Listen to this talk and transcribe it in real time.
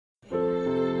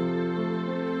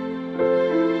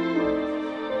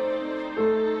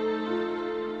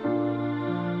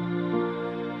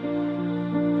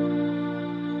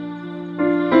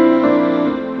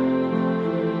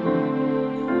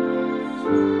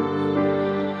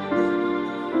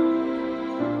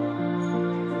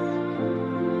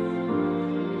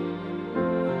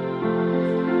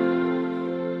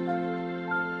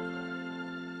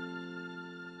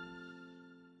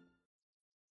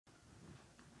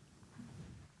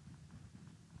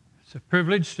It's a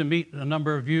privilege to meet a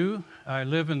number of you. I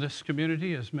live in this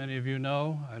community, as many of you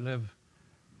know. I live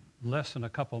less than a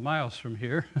couple miles from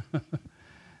here.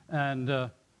 And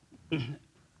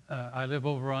I live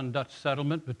over on Dutch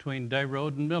Settlement between Day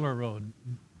Road and Miller Road.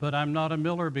 But I'm not a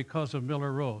Miller because of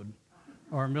Miller Road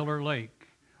or Miller Lake.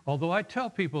 Although I tell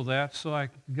people that so I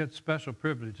get special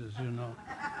privileges, you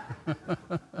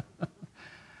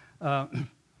know.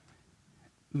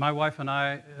 My wife and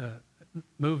I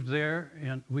moved there,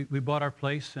 and we bought our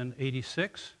place in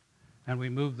 '86, and we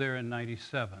moved there in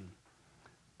 '97.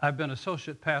 I've been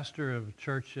associate pastor of a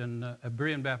church in a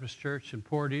Berean Baptist church in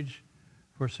Portage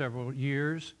for several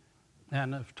years,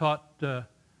 and I've taught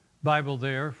Bible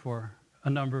there for a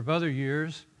number of other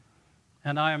years.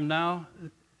 And I am now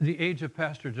the age of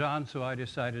Pastor John, so I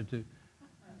decided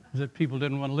that people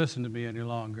didn't want to listen to me any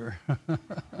longer.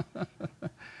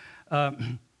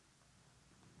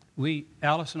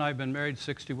 Alice and I have been married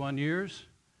 61 years,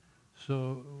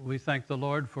 so we thank the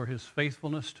Lord for his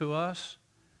faithfulness to us.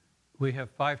 We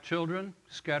have 5 children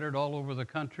scattered all over the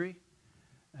country,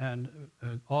 and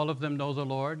all of them know the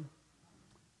Lord.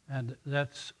 And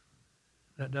that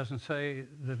doesn't say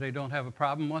that they don't have a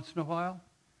problem once in a while.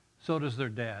 So does their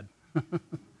dad.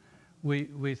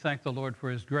 We thank the Lord for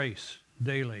his grace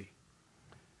daily.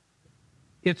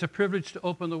 It's a privilege to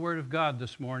open the Word of God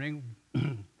this morning.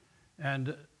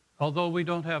 And although we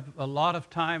don't have a lot of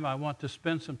time, I want to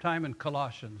spend some time in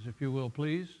Colossians, if you will,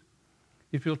 please.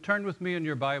 If you'll turn with me in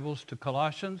your Bibles to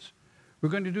Colossians, we're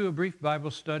going to do a brief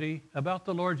Bible study about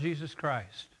the Lord Jesus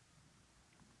Christ.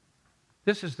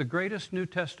 This is the greatest New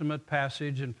Testament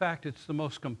passage. In fact, it's the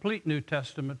most complete New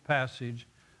Testament passage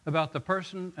about the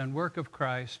person and work of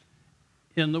Christ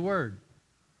in the Word.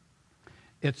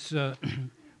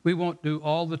 We won't do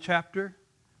all the chapter,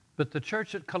 but the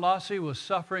church at Colossae was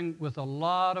suffering with a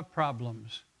lot of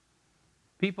problems.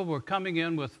 People were coming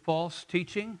in with false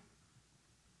teaching,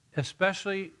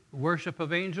 especially worship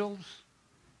of angels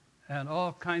and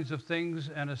all kinds of things,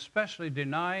 and especially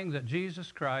denying that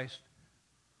Jesus Christ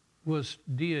was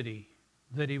deity,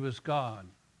 that he was God.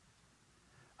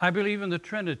 I believe in the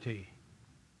Trinity.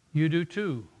 You do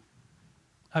too.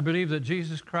 I believe that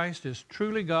Jesus Christ is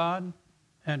truly God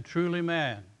and truly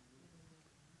man.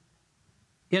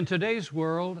 In today's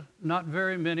world, not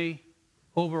very many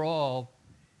overall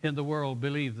in the world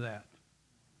believe that.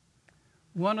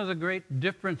 One of the great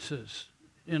differences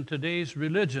in today's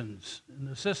religions and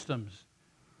the systems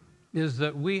is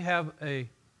that we have a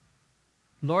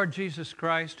Lord Jesus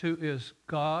Christ who is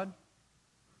God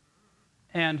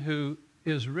and who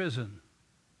is risen.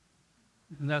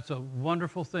 And that's a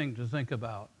wonderful thing to think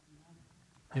about.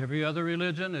 Every other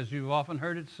religion, as you've often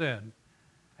heard it said,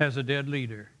 has a dead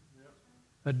leader,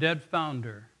 a dead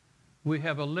founder. We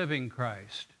have a living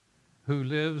Christ who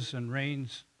lives and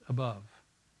reigns above.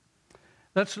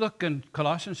 Let's look in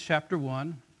Colossians chapter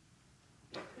 1,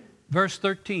 verse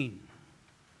 13.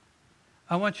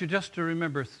 I want you just to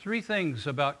remember 3 things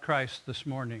about Christ this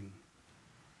morning.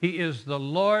 He is the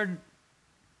Lord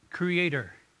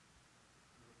Creator.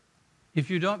 If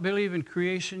you don't believe in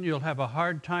creation, you'll have a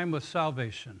hard time with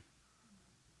salvation.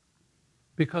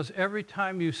 Because every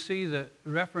time you see the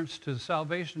reference to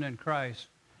salvation in Christ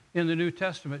in the New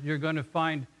Testament, you're going to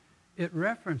find it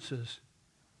references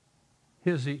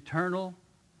his eternal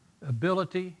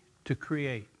ability to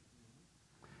create.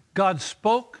 God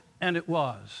spoke, and it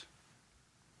was.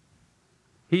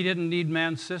 He didn't need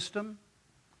man's system.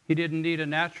 He didn't need a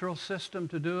natural system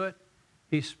to do it.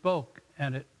 He spoke,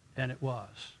 and it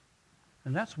was.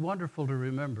 And that's wonderful to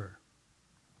remember.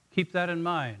 Keep that in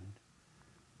mind,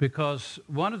 because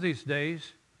one of these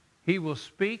days, he will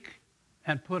speak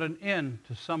and put an end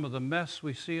to some of the mess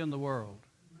we see in the world.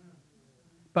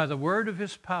 By the word of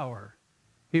his power,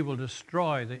 he will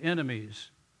destroy the enemies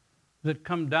that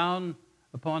come down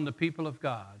upon the people of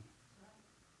God.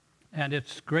 And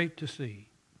it's great to see.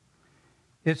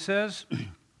 It says,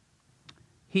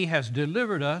 he has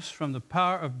delivered us from the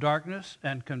power of darkness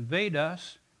and conveyed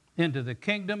us into the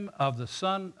kingdom of the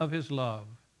Son of his love.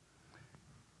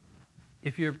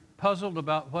 If you're puzzled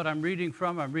about what I'm reading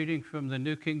from the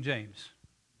New King James,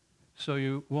 so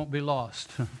you won't be lost.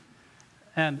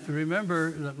 And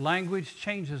remember that language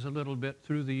changes a little bit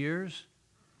through the years.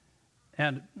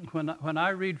 And when I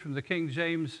read from the King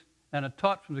James and I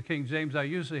taught from the King James, I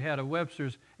usually had a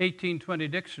Webster's 1820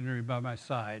 dictionary by my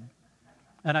side.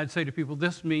 And I'd say to people,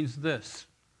 this means this.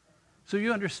 So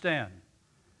you understand.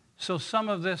 So some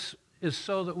of this is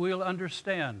so that we'll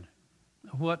understand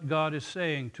what God is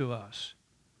saying to us.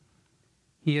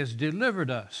 He has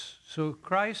delivered us. So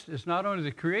Christ is not only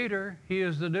the creator, he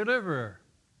is the deliverer.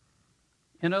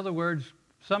 In other words,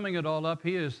 summing it all up,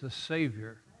 he is the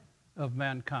Savior of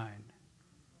mankind.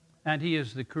 And he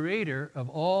is the creator of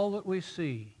all that we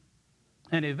see.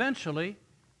 And eventually,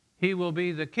 he will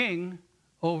be the king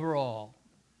over all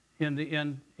in the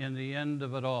end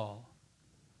of it all.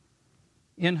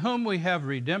 In whom we have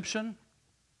redemption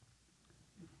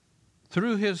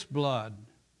through his blood,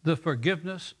 the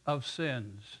forgiveness of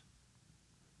sins.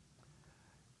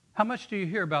 How much do you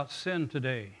hear about sin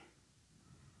today?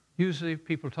 Usually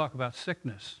people talk about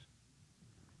sickness.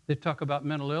 They talk about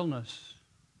mental illness.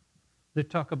 They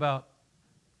talk about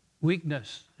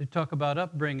weakness. They talk about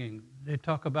upbringing. They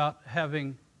talk about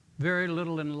having very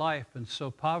little in life, and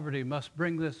so poverty must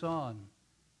bring this on.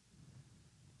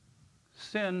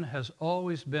 Sin has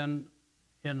always been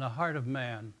in the heart of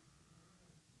man.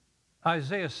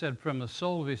 Isaiah said, from the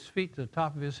sole of his feet to the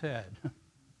top of his head.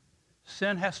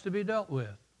 Sin has to be dealt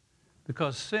with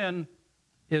because sin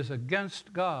is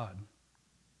against God.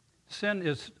 Sin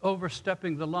is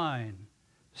overstepping the line.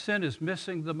 Sin is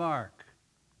missing the mark.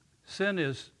 Sin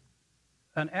is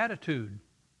an attitude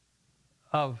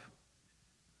of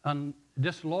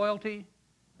disloyalty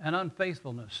and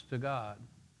unfaithfulness to God.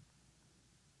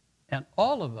 And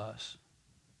all of us,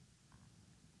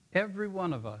 every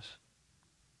one of us,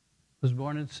 was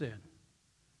born in sin.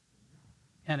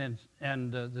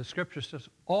 And the scripture says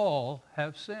all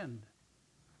have sinned.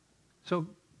 So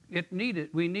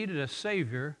we needed a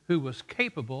Savior who was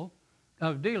capable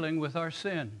of dealing with our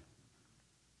sin.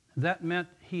 That meant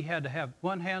he had to have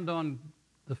one hand on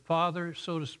the Father,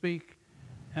 so to speak,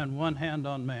 and one hand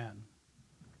on man,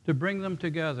 to bring them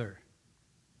together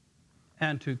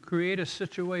and to create a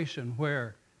situation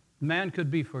where man could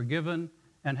be forgiven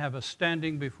and have a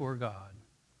standing before God.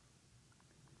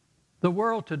 The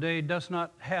world today does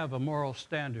not have a moral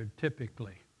standard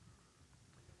typically.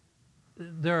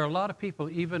 There are a lot of people,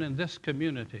 even in this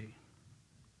community,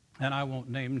 and I won't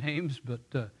name names, but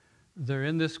they're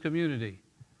in this community,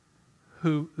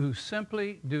 who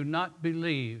simply do not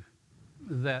believe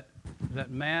that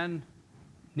man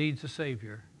needs a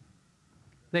Savior.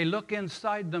 They look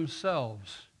inside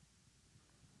themselves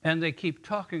and they keep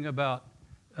talking about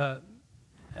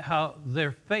how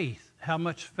their faith, how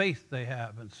much faith they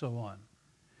have, and so on.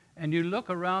 And you look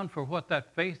around for what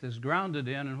that faith is grounded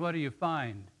in, and what do you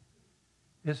find?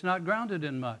 It's not grounded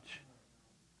in much.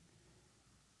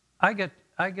 I get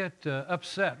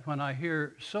upset when I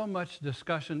hear so much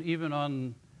discussion, even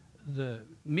on the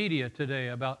media today,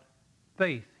 about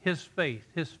faith, his faith,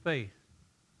 his faith.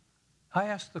 I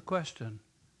ask the question,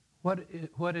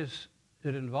 what is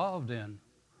it involved in?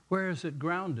 Where is it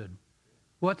grounded?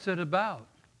 What's it about?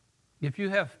 If you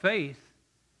have faith,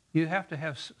 you have to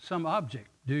have some object,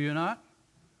 do you not?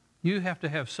 You have to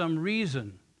have some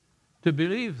reason to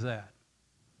believe that.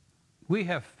 We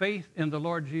have faith in the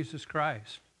Lord Jesus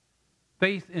Christ,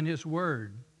 faith in his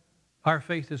word. Our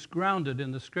faith is grounded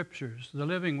in the scriptures, the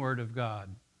living word of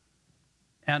God.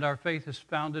 And our faith is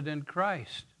founded in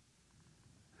Christ,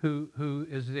 who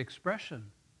is the expression,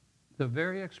 the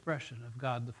very expression of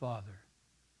God the Father.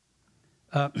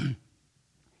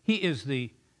 He is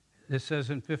it says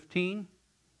in 15,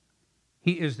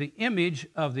 he is the image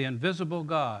of the invisible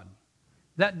God.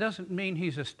 That doesn't mean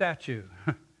he's a statue.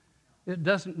 It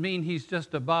doesn't mean he's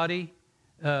just a body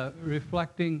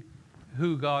reflecting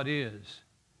who God is.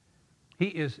 He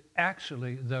is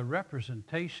actually the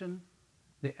representation,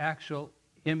 the actual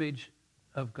image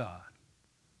of God.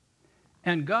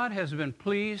 And God has been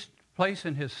pleased to place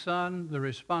in his Son the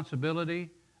responsibility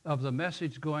of the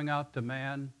message going out to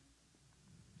man.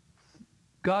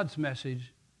 God's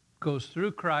message goes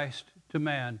through Christ to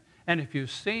man. And if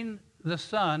you've seen the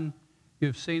Son,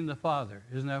 you've seen the Father.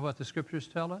 Isn't that what the scriptures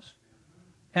tell us?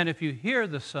 And if you hear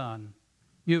the Son,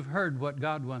 you've heard what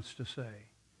God wants to say.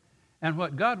 And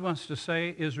what God wants to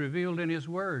say is revealed in his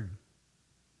word.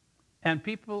 And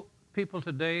people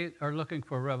today are looking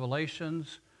for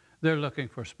revelations. They're looking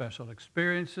for special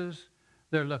experiences.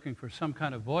 They're looking for some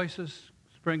kind of voices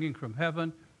springing from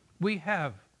heaven. We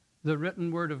have the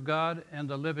written word of God and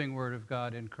the living word of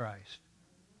God in Christ.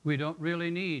 We don't really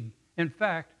need. In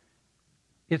fact,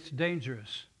 it's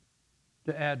dangerous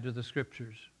to add to the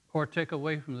scriptures or take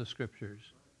away from the scriptures.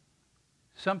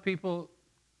 Some people,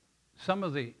 some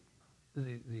of the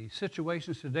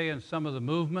situations today and some of the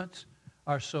movements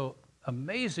are so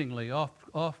amazingly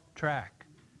off track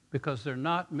because they're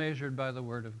not measured by the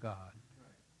word of God.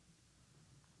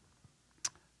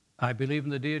 I believe in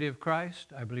the deity of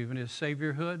Christ. I believe in his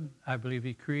saviorhood. I believe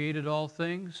he created all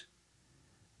things.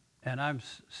 And I'm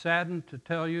saddened to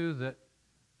tell you that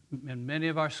in many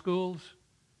of our schools,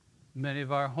 many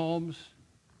of our homes,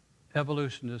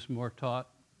 evolution is more taught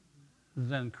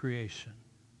than creation.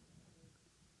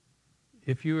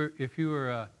 If you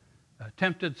were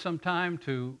tempted sometime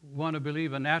to want to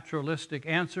believe a naturalistic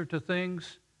answer to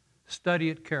things, study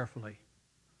it carefully.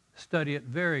 Study it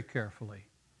very carefully.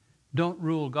 Don't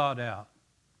rule God out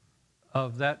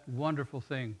of that wonderful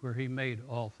thing where he made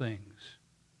all things.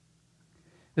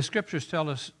 The scriptures tell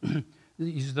us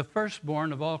he's the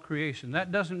firstborn of all creation.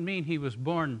 That doesn't mean he was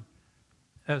born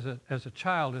as a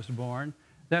child is born.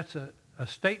 That's a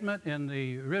statement in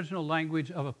the original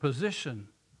language of a position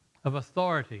of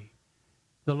authority.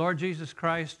 The Lord Jesus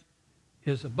Christ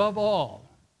is above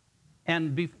all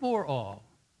and before all.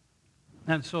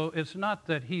 And so it's not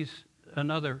that he's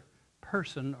another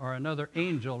person or another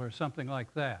angel or something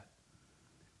like that.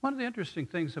 One of the interesting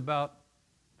things about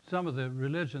some of the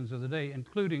religions of the day,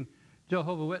 including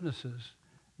Jehovah's Witnesses,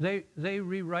 they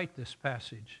rewrite this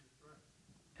passage.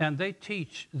 And they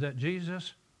teach that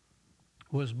Jesus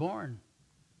was born,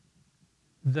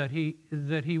 that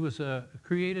he was a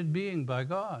created being by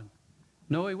God.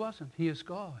 No, he wasn't. He is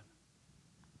God,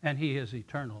 and he is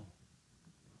eternal.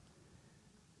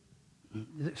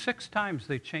 6 times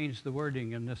they changed the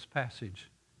wording in this passage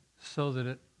so that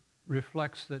it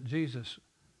reflects that Jesus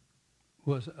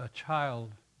was a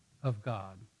child of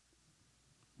God,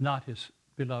 not his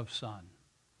beloved Son.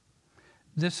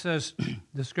 This says,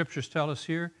 the scriptures tell us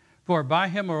here, for by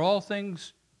him are all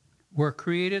things were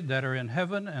created that are in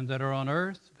heaven and that are on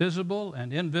earth, visible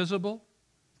and invisible.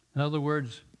 In other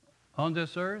words, on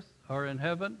this earth or in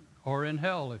heaven or in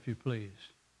hell, if you please.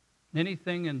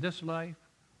 Anything in this life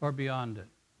or beyond it.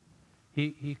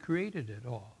 He created it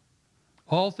all.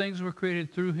 All things were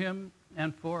created through him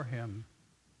and for him.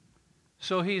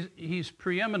 So he's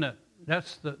preeminent.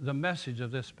 That's the message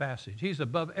of this passage. He's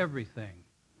above everything.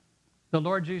 The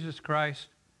Lord Jesus Christ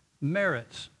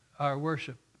merits our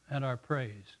worship and our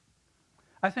praise.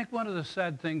 I think one of the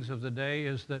sad things of the day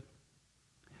is that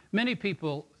many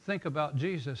people think about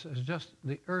Jesus as just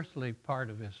the earthly part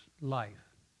of his life.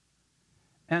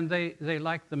 And they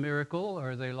like the miracle,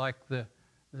 or they like the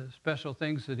special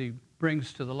things that he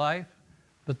brings to the life,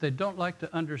 but they don't like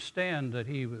to understand that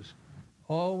he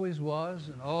always was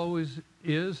and always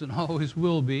is and always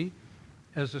will be.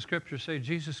 As the scriptures say,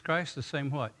 Jesus Christ the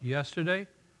same what? Yesterday,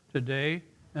 today,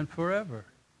 and forever.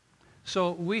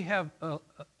 So we have a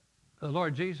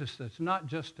Lord Jesus that's not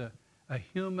just a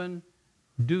human,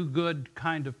 do-good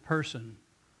kind of person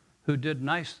who did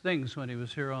nice things when he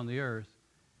was here on the earth.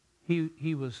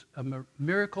 He was a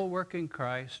miracle-working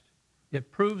Christ. It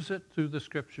proves it through the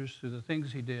scriptures, through the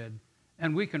things he did.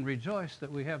 And we can rejoice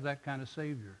that we have that kind of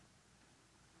Savior.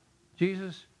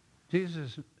 Jesus'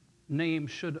 name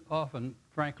should often,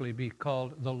 frankly, be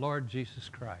called the Lord Jesus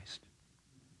Christ.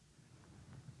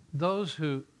 Those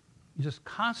who just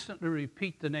constantly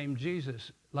repeat the name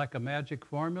Jesus like a magic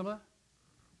formula,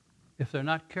 if they're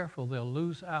not careful, they'll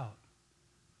lose out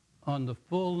on the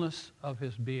fullness of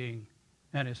his being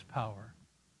and his power.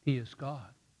 He is God.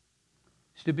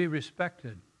 He's to be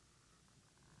respected.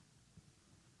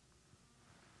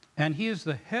 And he is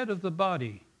the head of the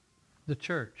body, the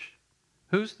church.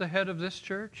 Who's the head of this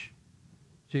church?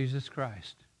 Jesus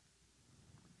Christ.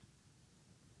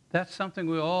 That's something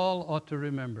we all ought to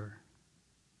remember.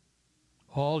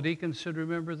 All deacons should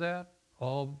remember that.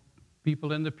 All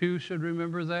people in the pew should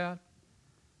remember that.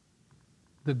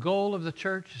 The goal of the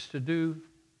church is to do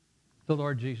the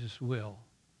Lord Jesus' will,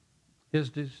 his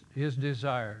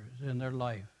desires in their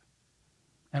life.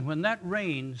 And when that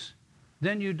reigns,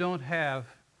 then you don't have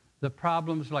the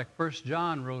problems like 1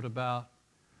 John wrote about,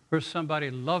 where somebody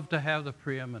loved to have the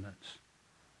preeminence.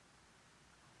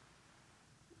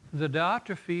 The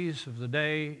Diotrephes of the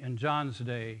day, in John's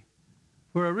day,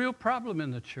 were a real problem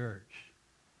in the church.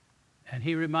 And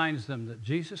he reminds them that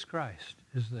Jesus Christ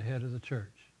is the head of the church.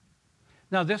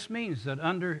 Now, this means that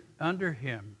under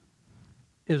him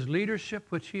is leadership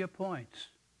which he appoints,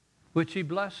 which he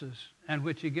blesses, and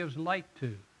which he gives light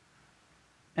to,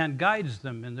 and guides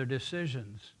them in their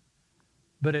decisions.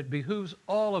 But it behooves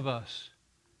all of us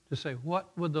to say,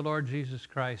 what would the Lord Jesus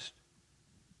Christ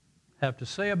have to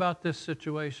say about this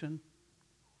situation?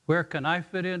 Where can I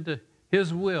fit into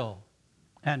his will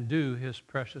and do his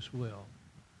precious will?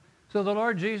 So the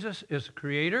Lord Jesus is a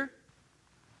creator,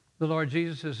 the Lord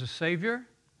Jesus is a Savior,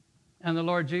 and the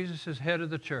Lord Jesus is head of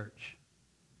the church.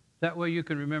 That way you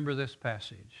can remember this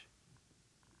passage.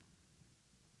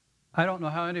 I don't know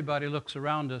how anybody looks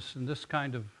around us in this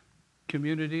kind of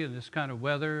community and this kind of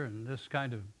weather and this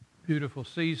kind of beautiful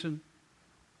season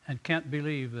and can't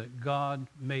believe that God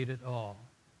made it all.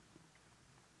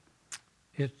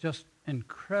 It's just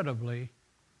incredibly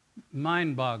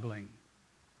mind-boggling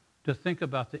to think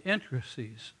about the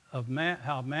intricacies of man,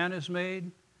 how man is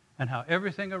made and how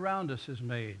everything around us is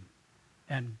made.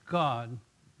 And God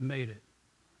made it.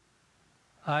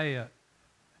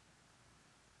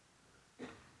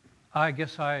 I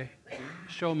guess I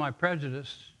show my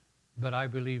prejudice, but I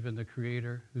believe in the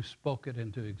Creator who spoke it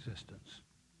into existence.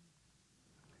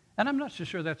 And I'm not so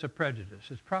sure that's a prejudice.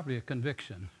 It's probably a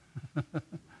conviction.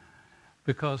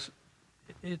 Because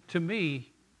to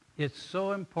me, it's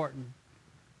so important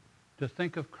to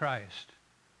think of Christ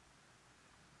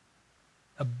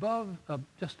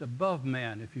just above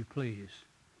man, if you please,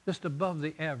 just above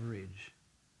the average,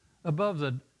 above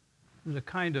the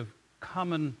kind of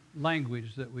common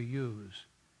language that we use.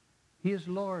 He is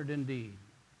Lord indeed.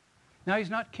 Now, he's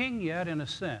not king yet in a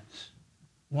sense.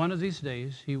 One of these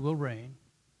days he will reign,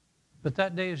 but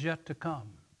that day is yet to come.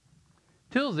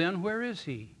 Till then, where is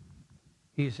he?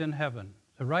 He's in heaven,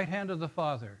 the right hand of the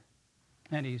Father,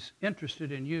 and he's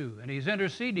interested in you, and he's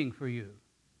interceding for you.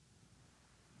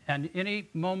 And any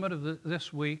moment of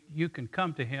this week, you can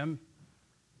come to him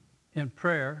in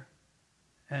prayer,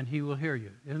 and he will hear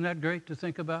you. Isn't that great to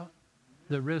think about?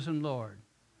 The risen Lord.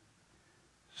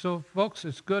 So, folks,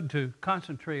 it's good to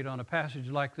concentrate on a passage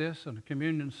like this on a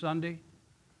Communion Sunday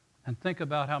and think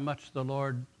about how much the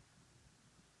Lord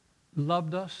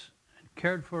loved us and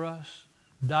cared for us,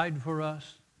 died for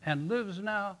us, and lives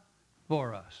now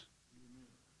for us.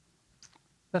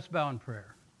 Let's bow in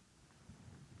prayer.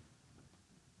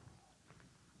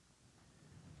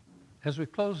 As we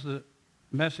close the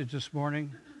message this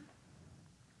morning,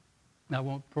 I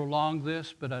won't prolong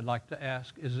this, but I'd like to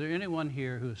ask, is there anyone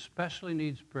here who especially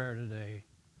needs prayer today?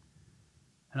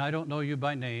 And I don't know you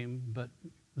by name, but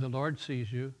the Lord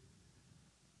sees you.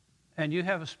 And you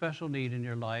have a special need in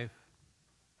your life,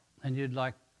 and you'd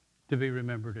like to be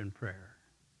remembered in prayer.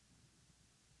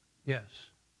 Yes.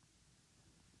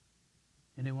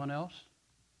 Anyone else?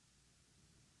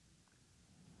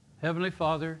 Heavenly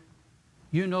Father,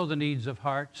 you know the needs of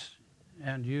hearts,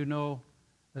 and you know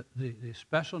the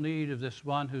special need of this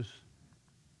one who's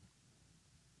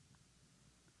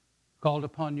called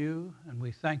upon you, and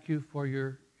we thank you for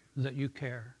that you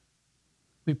care.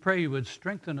 We pray you would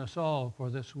strengthen us all for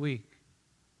this week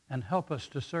and help us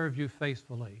to serve you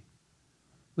faithfully.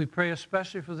 We pray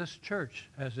especially for this church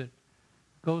as it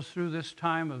goes through this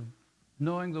time of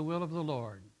knowing the will of the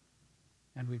Lord,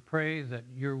 and we pray that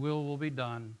your will be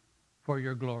done for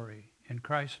your glory. In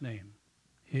Christ's name,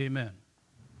 amen.